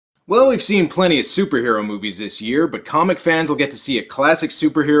Well, we've seen plenty of superhero movies this year, but comic fans will get to see a classic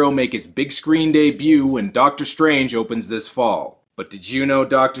superhero make his big screen debut when Doctor Strange opens this fall. But did you know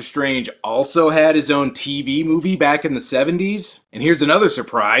Doctor Strange also had his own TV movie back in the 70s? And here's another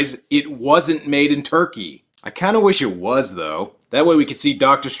surprise, it wasn't made in Turkey. I kinda wish it was, though. That way we could see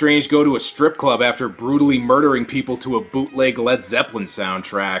Doctor Strange go to a strip club after brutally murdering people to a bootleg Led Zeppelin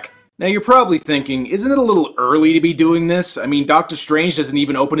soundtrack. Now you're probably thinking, isn't it a little early to be doing this? I mean, Doctor Strange doesn't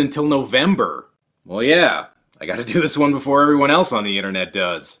even open until November. Well, yeah, I gotta do this one before everyone else on the internet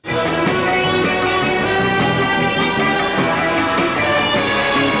does.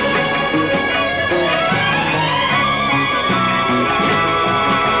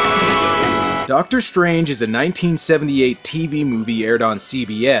 Doctor Strange is a 1978 TV movie aired on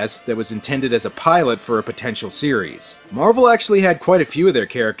CBS that was intended as a pilot for a potential series. Marvel actually had quite a few of their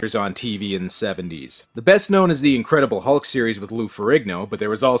characters on TV in the 70s. The best known is the Incredible Hulk series with Lou Ferrigno, but there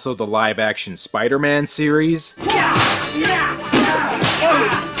was also the live-action Spider-Man series,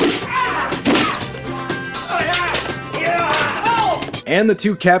 and the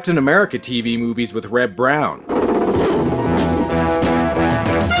two Captain America TV movies with Reb Brown.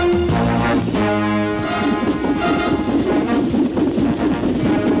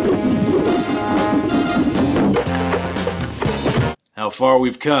 How far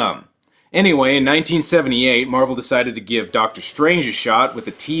we've come. Anyway, in 1978, Marvel decided to give Doctor Strange a shot with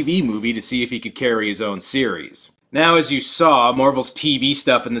a TV movie to see if he could carry his own series. Now, as you saw, Marvel's TV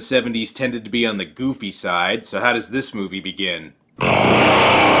stuff in the 70s tended to be on the goofy side, so how does this movie begin?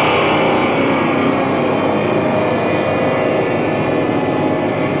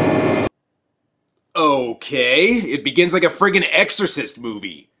 Okay, it begins like a friggin' Exorcist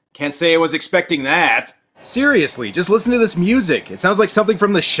movie. Can't say I was expecting that. Seriously, just listen to this music. It sounds like something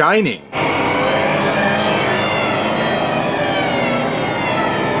from The Shining.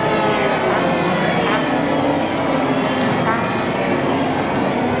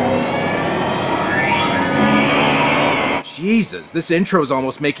 Jesus, this intro's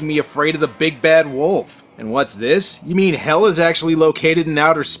almost making me afraid of the big bad wolf. And what's this? You mean hell is actually located in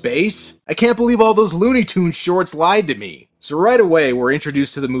outer space? I can't believe all those Looney Tunes shorts lied to me. So right away, we're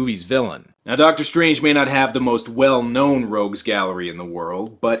introduced to the movie's villain. Now, Doctor Strange may not have the most well-known rogues gallery in the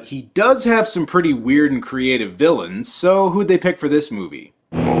world, but he does have some pretty weird and creative villains, so who'd they pick for this movie?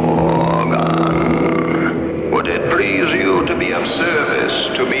 Morgan, would it please you to be of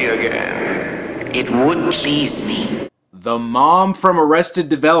service to me again? It would please me. The mom from Arrested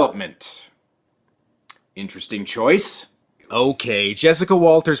Development. Interesting choice. Okay, Jessica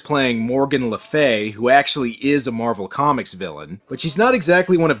Walter's playing Morgan Le Fay, who actually is a Marvel Comics villain, but she's not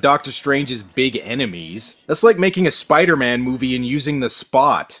exactly one of Doctor Strange's big enemies. That's like making a Spider-Man movie and using the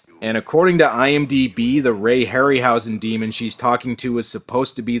Spot. And according to IMDb, the Ray Harryhausen demon she's talking to is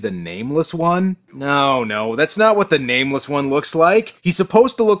supposed to be the Nameless One? No, that's not what the Nameless One looks like. He's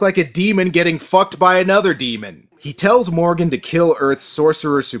supposed to look like a demon getting fucked by another demon. He tells Morgan to kill Earth's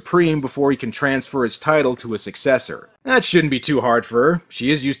Sorcerer Supreme before he can transfer his title to a successor. That shouldn't be too hard for her.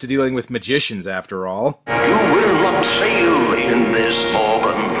 She is used to dealing with magicians, after all. You will not fail in this,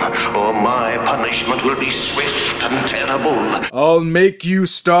 Morgan, or my punishment will be swift and terrible. I'll make you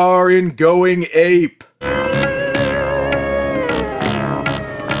star in Going Ape.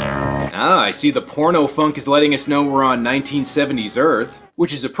 Ah, I see the porno funk is letting us know we're on 1970s Earth,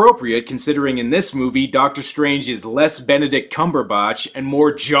 which is appropriate considering in this movie Doctor Strange is less Benedict Cumberbatch and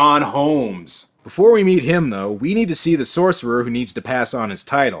more John Holmes. Before we meet him, though, we need to see the sorcerer who needs to pass on his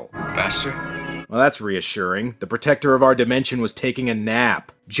title. Master? Well, that's reassuring. The protector of our dimension was taking a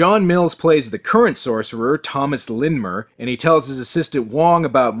nap. John Mills plays the current sorcerer, Thomas Lindmer, and he tells his assistant Wong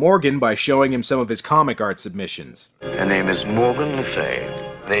about Morgan by showing him some of his comic art submissions. Her name is Morgan Le Fay,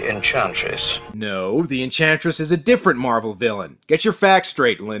 the Enchantress. No, the Enchantress is a different Marvel villain. Get your facts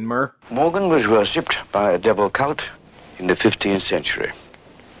straight, Lindmer. Morgan was worshipped by a devil cult in the 15th century.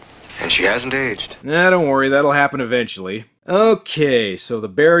 And she hasn't aged. Don't worry, that'll happen eventually. Okay, so the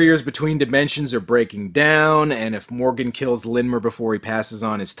barriers between dimensions are breaking down, and if Morgan kills Lindmer before he passes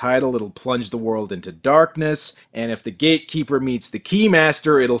on his title, it'll plunge the world into darkness, and if the Gatekeeper meets the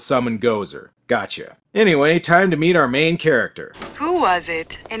Keymaster, it'll summon Gozer. Gotcha. Anyway, time to meet our main character. Who was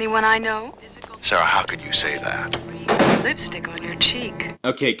it? Anyone I know? Sarah, how could you say that? Lipstick on your cheek.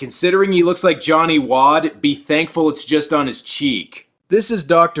 Okay, considering he looks like Johnny Wad, be thankful it's just on his cheek. This is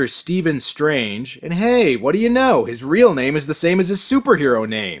Dr. Stephen Strange, and hey, what do you know? His real name is the same as his superhero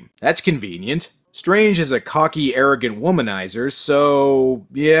name. That's convenient. Strange is a cocky, arrogant womanizer, so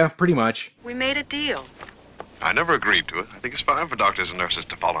yeah, pretty much. We made a deal. I never agreed to it. I think it's fine for doctors and nurses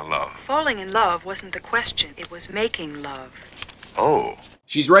to fall in love. Falling in love wasn't the question. It was making love. Oh.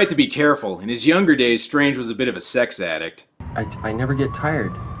 She's right to be careful. In his younger days, Strange was a bit of a sex addict. I never get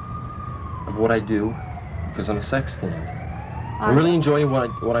tired of what I do because I'm a sex fiend. I really enjoy what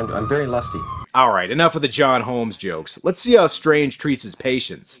I'm doing. I'm very lusty. Alright, enough of the John Holmes jokes. Let's see how Strange treats his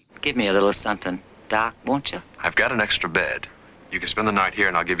patients. Give me a little something, Doc, won't you? I've got an extra bed. You can spend the night here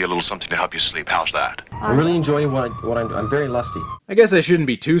and I'll give you a little something to help you sleep. How's that? I really enjoy what I'm doing. I'm very lusty. I guess I shouldn't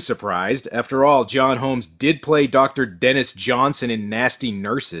be too surprised. After all, John Holmes did play Dr. Dennis Johnson in Nasty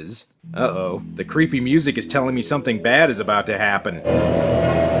Nurses. Uh-oh, the creepy music is telling me something bad is about to happen.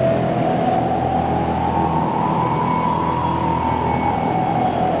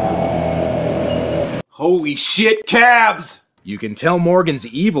 Holy shit, cabs! You can tell Morgan's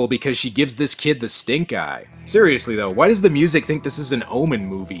evil because she gives this kid the stink eye. Seriously though, why does the music think this is an Omen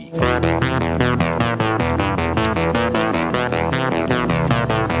movie?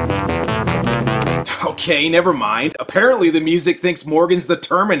 Okay, never mind. Apparently the music thinks Morgan's the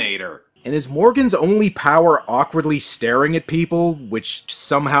Terminator. And is Morgan's only power awkwardly staring at people, which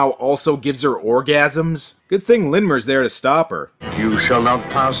somehow also gives her orgasms? Good thing Linmer's there to stop her. You shall not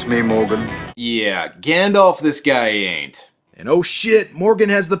pass me, Morgan. Yeah, Gandalf this guy ain't. And oh shit, Morgan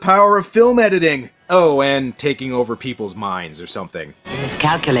has the power of film editing! Oh, and taking over people's minds or something. It was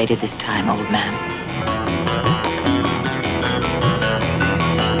calculated this time, old man.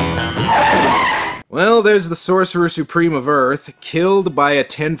 Well, there's the Sorcerer Supreme of Earth, killed by a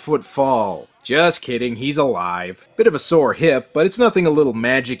 10-foot fall. Just kidding, he's alive. Bit of a sore hip, but it's nothing a little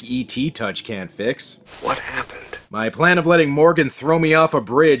magic E.T. touch can't fix. What happened? My plan of letting Morgan throw me off a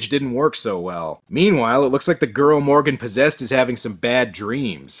bridge didn't work so well. Meanwhile, it looks like the girl Morgan possessed is having some bad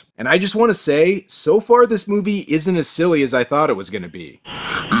dreams. And I just want to say, so far this movie isn't as silly as I thought it was going to be.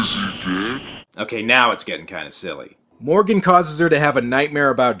 Is he dead? Okay, now it's getting kind of silly. Morgan causes her to have a nightmare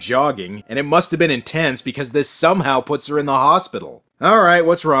about jogging, and it must have been intense because this somehow puts her in the hospital. Alright,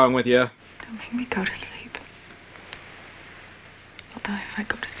 what's wrong with you? Don't make me go to sleep. I'll die if I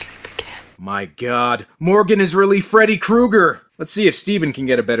go to sleep again. My god, Morgan is really Freddy Krueger! Let's see if Steven can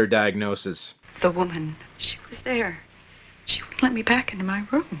get a better diagnosis. The woman, she was there. She wouldn't let me back into my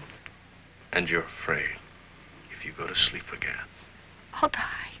room. And you're afraid if you go to sleep again. I'll die.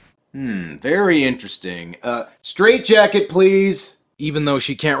 Very interesting. Straitjacket, please! Even though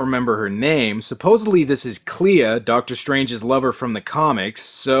she can't remember her name, supposedly this is Clea, Doctor Strange's lover from the comics,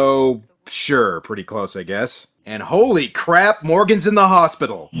 so sure, pretty close I guess. And holy crap, Morgan's in the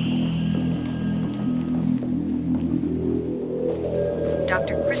hospital!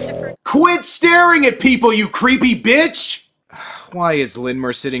 Dr. Christopher... Quit staring at people, you creepy bitch! Why is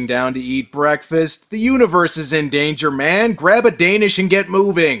Linmer sitting down to eat breakfast? The universe is in danger, man! Grab a Danish and get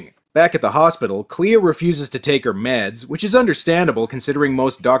moving! Back at the hospital, Clea refuses to take her meds, which is understandable considering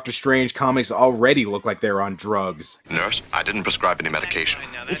most Doctor Strange comics already look like they're on drugs. Nurse, I didn't prescribe any medication.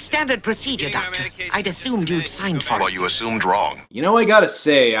 It's standard procedure, Doctor. I'd assumed you'd signed for Well, it. you assumed wrong. You know, I gotta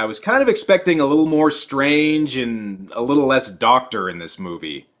say, I was kind of expecting a little more Strange and a little less Doctor in this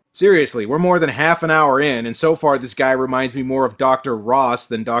movie. Seriously, we're more than half an hour in, and so far this guy reminds me more of Dr. Ross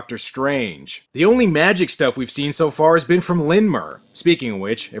than Dr. Strange. The only magic stuff we've seen so far has been from Linmer. Speaking of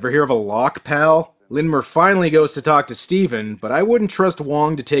which, ever hear of a lock, pal? Linmer finally goes to talk to Steven, but I wouldn't trust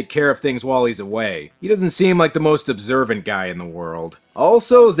Wong to take care of things while he's away. He doesn't seem like the most observant guy in the world.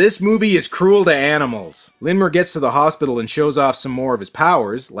 Also, this movie is cruel to animals. Linmer gets to the hospital and shows off some more of his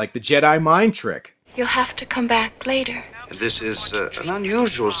powers, like the Jedi mind trick. You'll have to come back later. This is an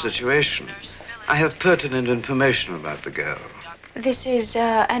unusual situation. I have pertinent information about the girl. This is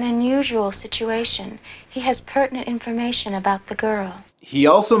an unusual situation. He has pertinent information about the girl. He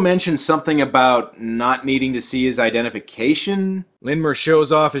also mentioned something about not needing to see his identification. Linmer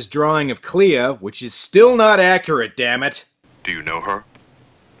shows off his drawing of Clea, which is still not accurate, damn it. Do you know her?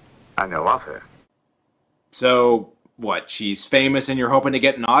 I know of her. So, what, she's famous and you're hoping to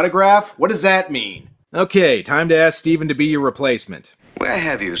get an autograph? What does that mean? Okay, time to ask Steven to be your replacement. Where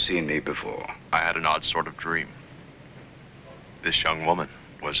have you seen me before? I had an odd sort of dream. This young woman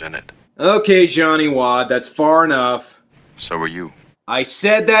was in it. Okay, Johnny Wad, that's far enough. So were you. I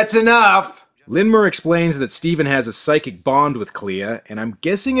said that's enough! Linmer explains that Steven has a psychic bond with Clea, and I'm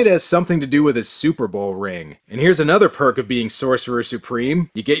guessing it has something to do with his Super Bowl ring. And here's another perk of being Sorcerer Supreme.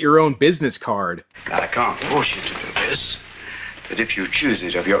 You get your own business card. I can't force you to do this, but if you choose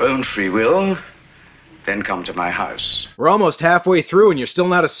it of your own free will, then come to my house. We're almost halfway through and you're still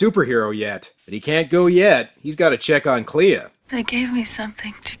not a superhero yet. But he can't go yet. He's got to check on Clea. They gave me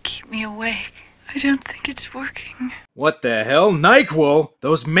something to keep me awake. I don't think it's working. What the hell? NyQuil?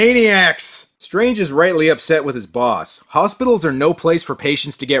 Those maniacs! Strange is rightly upset with his boss. Hospitals are no place for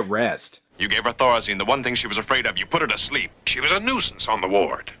patients to get rest. You gave her Thorazine, the one thing she was afraid of. You put her to sleep. She was a nuisance on the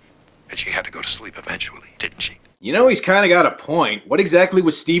ward. And she had to go to sleep eventually, didn't she? You know, he's kinda got a point. What exactly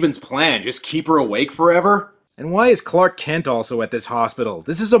was Steven's plan? Just keep her awake forever? And why is Clark Kent also at this hospital?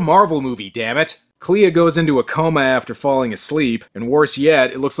 This is a Marvel movie, damn it! Clea goes into a coma after falling asleep, and worse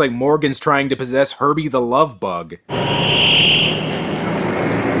yet, it looks like Morgan's trying to possess Herbie the Love Bug.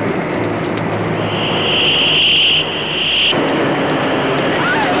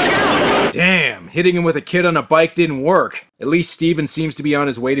 Damn, hitting him with a kid on a bike didn't work. At least Steven seems to be on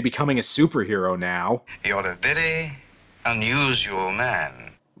his way to becoming a superhero now. You're a very unusual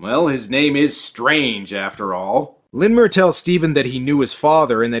man. Well, his name is Strange, after all. Linmer tells Steven that he knew his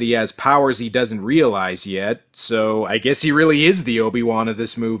father and that he has powers he doesn't realize yet, so I guess he really is the Obi-Wan of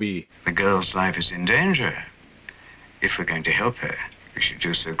this movie. The girl's life is in danger. If we're going to help her, we should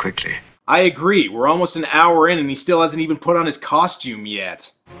do so quickly. I agree, we're almost an hour in and he still hasn't even put on his costume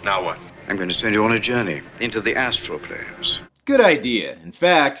yet. Now what? I'm going to send you on a journey into the astral planes. Good idea. In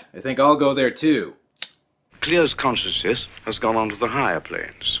fact, I think I'll go there too. Cleo's consciousness has gone on to the higher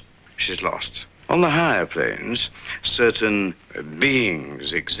planes. She's lost. On the higher planes, certain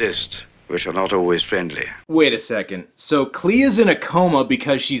beings exist which are not always friendly. Wait a second. So Clea's in a coma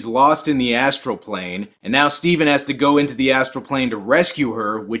because she's lost in the astral plane, and now Steven has to go into the astral plane to rescue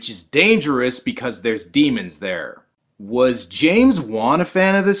her, which is dangerous because there's demons there. Was James Wan a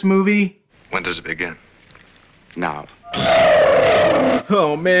fan of this movie? When does it begin? Now.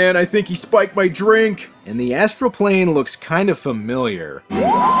 Oh man, I think he spiked my drink! And the astral plane looks kind of familiar.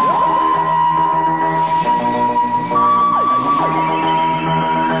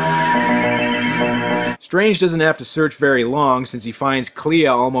 Strange doesn't have to search very long since he finds Clea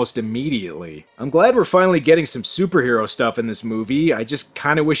almost immediately. I'm glad we're finally getting some superhero stuff in this movie. I just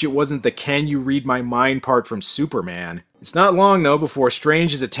kinda wish it wasn't the "can you read my mind" part from Superman. It's not long though before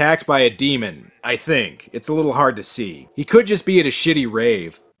Strange is attacked by a demon. I think. It's a little hard to see. He could just be at a shitty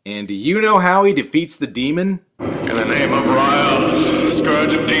rave. And do you know how he defeats the demon? In the name of Ryle,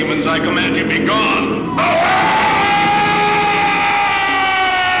 scourge of demons, I command you be gone!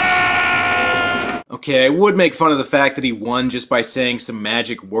 Okay, I would make fun of the fact that he won just by saying some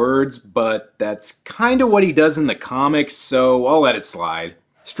magic words, but that's kinda what he does in the comics, so I'll let it slide.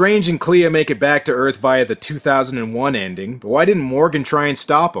 Strange and Clea make it back to Earth via the 2001 ending, but why didn't Morgan try and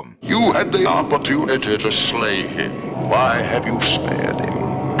stop him? You had the opportunity to slay him. Why have you spared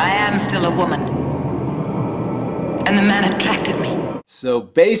him? I am still a woman. And the man attracted me. So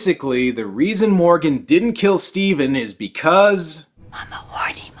basically, the reason Morgan didn't kill Steven is because... I'm a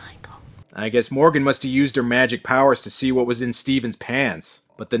horny Michael. I guess Morgan must have used her magic powers to see what was in Steven's pants.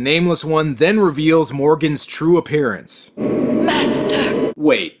 But the Nameless One then reveals Morgan's true appearance. Master!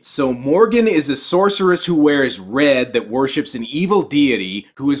 Wait, so Morgan is a sorceress who wears red that worships an evil deity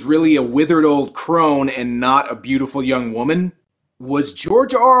who is really a withered old crone and not a beautiful young woman? Was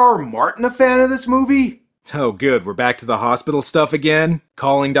George R.R. Martin a fan of this movie? Oh good, we're back to the hospital stuff again.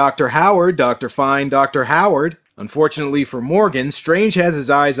 Calling Dr. Howard, Dr. Fine, Dr. Howard. Unfortunately for Morgan, Strange has his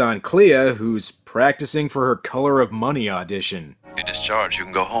eyes on Clea, who's practicing for her Color of Money audition. You're discharged. You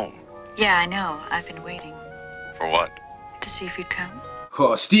can go home. Yeah, I know. I've been waiting For what? to see if you'd come.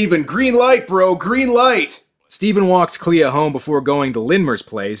 Oh, Steven, green light, bro, green light! Steven walks Clea home before going to Linmer's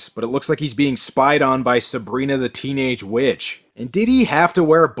place, but it looks like he's being spied on by Sabrina the Teenage Witch. And did he have to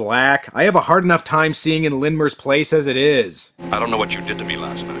wear black? I have a hard enough time seeing in Linmer's place as it is. I don't know what you did to me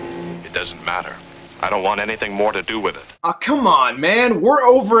last night. It doesn't matter. I don't want anything more to do with it. Aw, come on, man. We're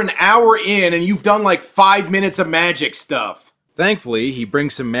over an hour in and you've done like 5 minutes of magic stuff. Thankfully, he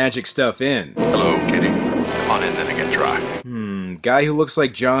brings some magic stuff in. Hello, kitty. Come on in then and get dry. Guy who looks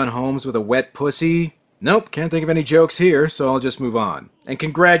like John Holmes with a wet pussy? Nope, can't think of any jokes here, so I'll just move on. And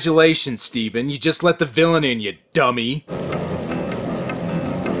congratulations, Steven. You just let the villain in, you dummy.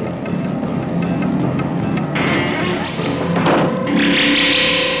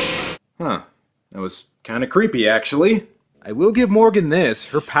 Huh. That was kinda creepy, actually. I will give Morgan this.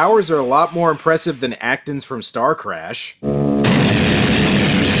 Her powers are a lot more impressive than Acton's from Star Crash.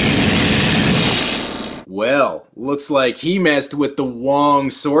 Well, looks like he messed with the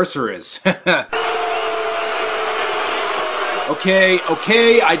Wong sorceress. Okay,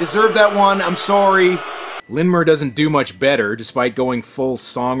 I deserve that one, I'm sorry. Linmer doesn't do much better, despite going full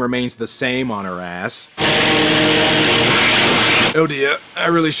Song Remains the Same on her ass. Oh dear, I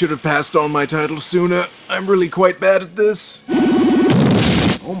really should have passed on my title sooner. I'm really quite bad at this.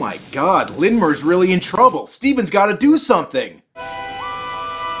 Oh my god, Linmer's really in trouble. Steven's gotta do something.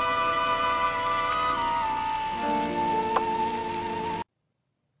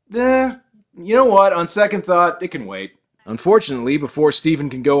 You know what, on second thought, it can wait. Unfortunately, before Stephen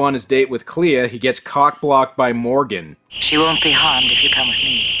can go on his date with Clea, he gets cock-blocked by Morgan. She won't be harmed if you come with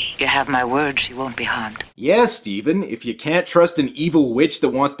me. You have my word she won't be harmed. Yeah, Stephen, if you can't trust an evil witch that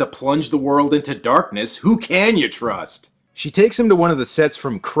wants to plunge the world into darkness, who can you trust? She takes him to one of the sets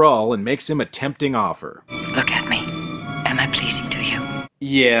from Krull and makes him a tempting offer. Look at me. Am I pleasing to you?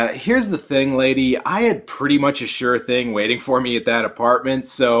 Yeah, here's the thing, lady. I had pretty much a sure thing waiting for me at that apartment,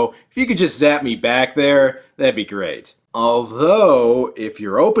 so if you could just zap me back there, that'd be great. Although, if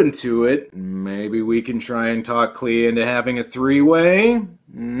you're open to it, maybe we can try and talk Clea into having a three-way?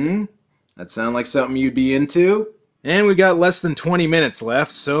 That sound like something you'd be into? And we got less than 20 minutes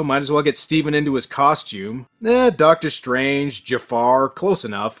left, so might as well get Stephen into his costume. Doctor Strange, Jafar, close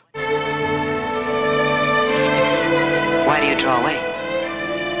enough. Why do you draw away?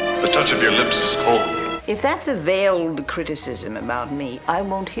 The touch of your lips is cold. If that's a veiled criticism about me, I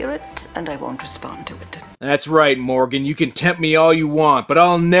won't hear it, and I won't respond to it. That's right, Morgan. You can tempt me all you want, but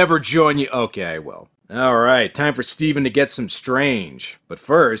I'll never join you. Okay, I will. Alright, time for Stephen to get some strange. But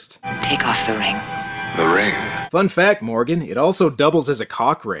first... Take off the ring. The ring. Fun fact, Morgan, it also doubles as a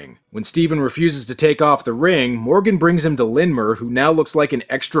cock ring. When Stephen refuses to take off the ring, Morgan brings him to Linmer, who now looks like an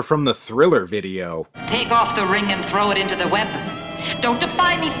extra from the Thriller video. Take off the ring and throw it into the web. Don't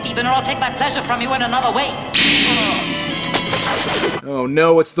defy me, Stephen, or I'll take my pleasure from you in another way. Oh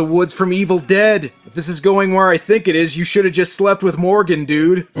no, it's the woods from Evil Dead. If this is going where I think it is, you should have just slept with Morgan,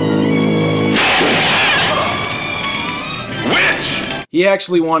 dude. Witch! He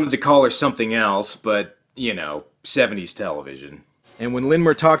actually wanted to call her something else, but, you know, 70s television. And when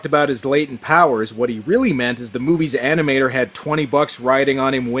Linmer talked about his latent powers, what he really meant is the movie's animator had $20 riding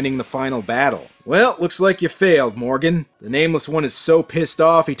on him winning the final battle. Well, looks like you failed, Morgan. The Nameless One is so pissed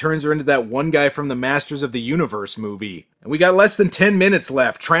off he turns her into that one guy from the Masters of the Universe movie. And we got less than 10 minutes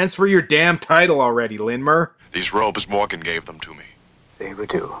left. Transfer your damn title already, Linmer. These robes, Morgan gave them to me. They were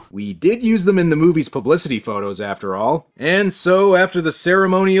too. We did use them in the movie's publicity photos, after all. And so, after the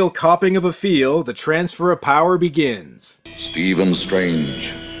ceremonial copping of a feel, the transfer of power begins. Stephen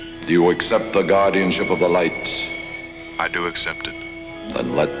Strange, do you accept the guardianship of the light? I do accept it.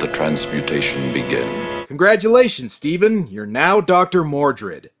 Then let the transmutation begin. Congratulations, Stephen. You're now Dr.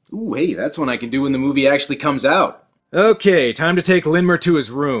 Mordred. Ooh, hey, that's one I can do when the movie actually comes out. Okay, time to take Linmer to his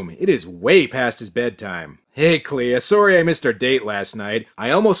room. It is way past his bedtime. Hey, Clea, sorry I missed our date last night. I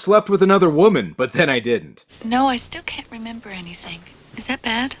almost slept with another woman, but then I didn't. No, I still can't remember anything. Is that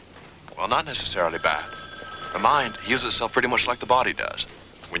bad? Well, not necessarily bad. The mind heals itself pretty much like the body does.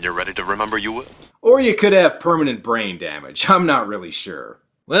 When you're ready to remember, you will. Or you could have permanent brain damage. I'm not really sure.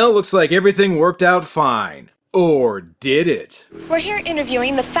 Well, looks like everything worked out fine. Or did it? We're here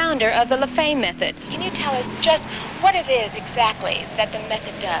interviewing the founder of the LaFay method. Can you tell us just what it is exactly that the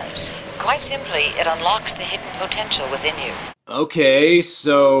method does? Quite simply, it unlocks the hidden potential within you. Okay,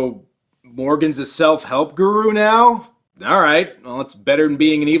 so Morgan's a self-help guru now? Alright, well, it's better than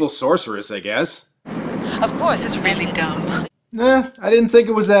being an evil sorceress, I guess. Of course, it's really dumb. I didn't think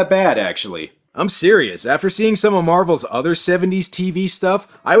it was that bad, actually. I'm serious. After seeing some of Marvel's other 70s TV stuff,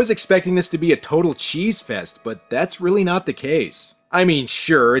 I was expecting this to be a total cheese fest, but that's really not the case. I mean,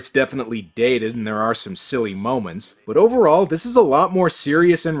 sure, it's definitely dated and there are some silly moments, but overall, this is a lot more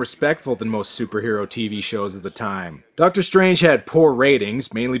serious and respectful than most superhero TV shows of the time. Doctor Strange had poor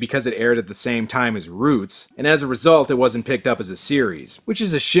ratings, mainly because it aired at the same time as Roots, and as a result, it wasn't picked up as a series, which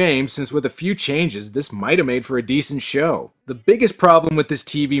is a shame since with a few changes, this might have made for a decent show. The biggest problem with this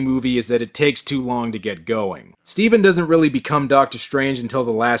TV movie is that it takes too long to get going. Stephen doesn't really become Doctor Strange until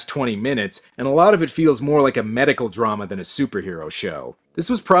the last 20 minutes, and a lot of it feels more like a medical drama than a superhero show. This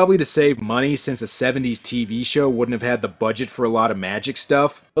was probably to save money since a 70s TV show wouldn't have had the budget for a lot of magic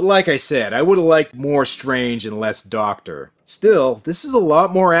stuff, but like I said, I would have liked more Strange and less Doctor. Still, this is a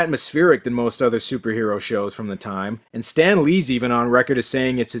lot more atmospheric than most other superhero shows from the time, and Stan Lee's even on record as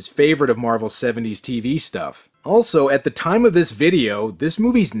saying it's his favorite of Marvel's 70s TV stuff. Also, at the time of this video, this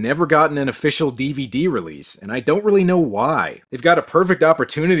movie's never gotten an official DVD release, and I don't really know why. They've got a perfect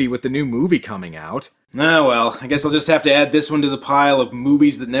opportunity with the new movie coming out. Ah well, I guess I'll just have to add this one to the pile of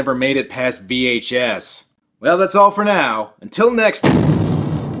movies that never made it past VHS. Well, that's all for now. Until next...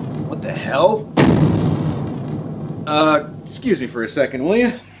 What the hell? Excuse me for a second, will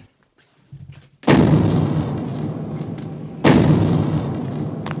you?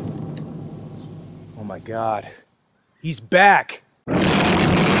 Oh my god. He's back!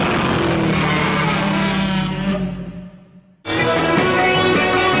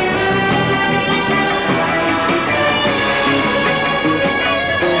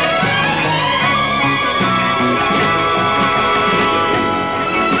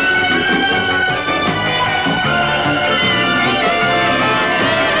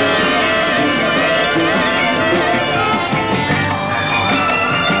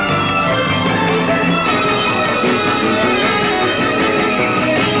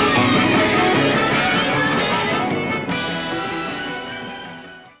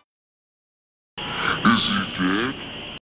 Is he dead?